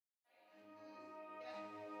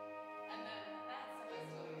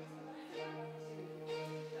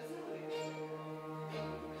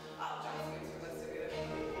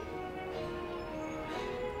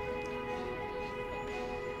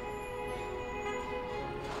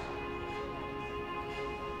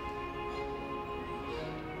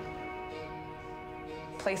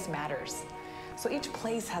place matters. So each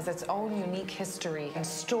place has its own unique history and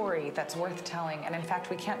story that's worth telling, and in fact,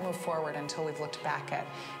 we can't move forward until we've looked back at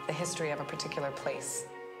the history of a particular place.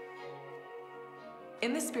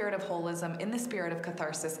 In the spirit of holism, in the spirit of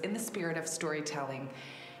catharsis, in the spirit of storytelling,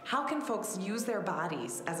 how can folks use their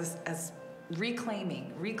bodies as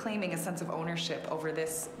reclaiming a sense of ownership over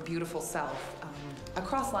this beautiful self,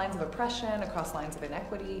 across lines of oppression, across lines of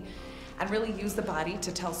inequity, and really use the body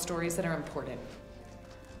to tell stories that are important?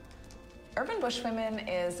 Urban Bushwomen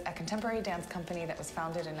is a contemporary dance company that was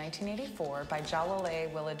founded in 1984 by Jalale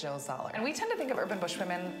Willa Jo Zoller. And we tend to think of Urban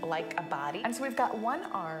Bushwomen like a body. And so we've got one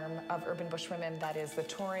arm of Urban Bushwomen that is the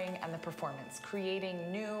touring and the performance, creating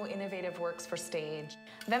new, innovative works for stage.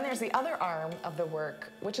 Then there's the other arm of the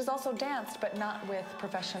work, which is also danced, but not with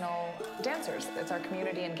professional dancers. It's our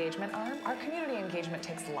community engagement arm. Our community engagement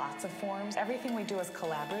takes lots of forms. Everything we do is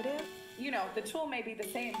collaborative. You know, the tool may be the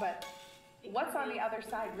same, but what's on the other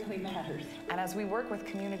side really matters. And as we work with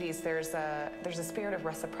communities, there's a spirit of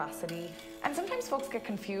reciprocity. And sometimes folks get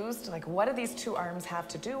confused, like, what do these two arms have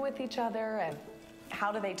to do with each other? And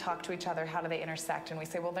how do they talk to each other? How do they intersect? And we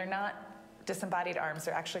say, well, they're not disembodied arms.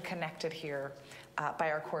 They're actually connected here by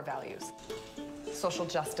our core values. Social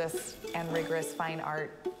justice and rigorous fine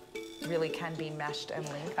art really can be meshed and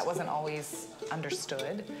linked. That wasn't always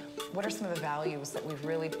understood. What are some of the values that we've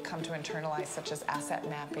really come to internalize, such as asset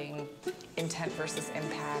mapping, intent versus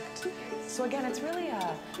impact? So again, it's really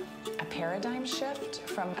a paradigm shift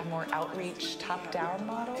from a more outreach, top-down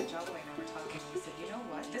model. Jalale and I were talking, we said, you know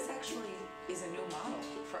what? This actually is a new model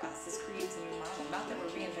for us. This creates a new model. Not that we're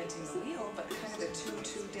reinventing the wheel, but kind of a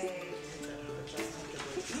two-day.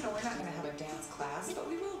 You know, we're not going to have a dance class, but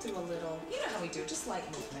we will do a little, you know how we do, just light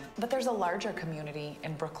movement. But there's a larger community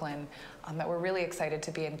in Brooklyn that we're really excited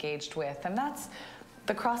to be engaged with, and that's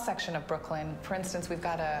the cross-section of Brooklyn. For instance, we've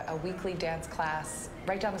got a weekly dance class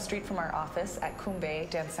right down the street from our office at Kumbay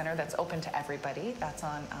Dance Center that's open to everybody. That's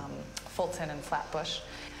on Fulton and Flatbush.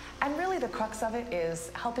 And really the crux of it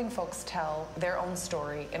is helping folks tell their own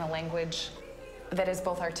story in a language that is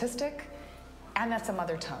both artistic and that's a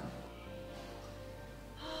mother tongue.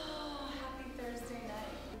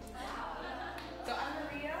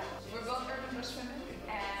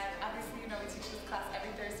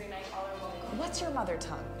 What's your mother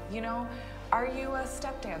tongue? You know, are you a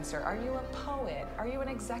step dancer? Are you a poet? Are you an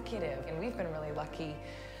executive? And we've been really lucky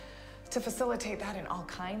to facilitate that in all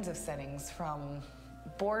kinds of settings, from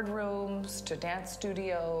boardrooms to dance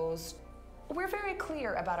studios. We're very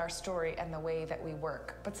clear about our story and the way that we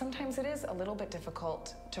work, but sometimes it is a little bit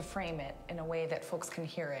difficult to frame it in a way that folks can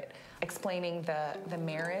hear it, explaining the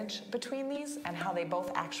marriage between these and how they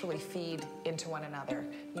both actually feed into one another.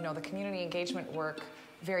 You know, the community engagement work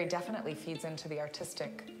very definitely feeds into the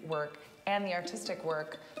artistic work, and the artistic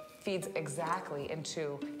work feeds exactly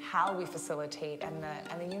into how we facilitate and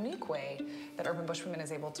the unique way that Urban Bushwomen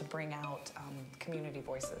is able to bring out community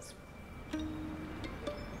voices.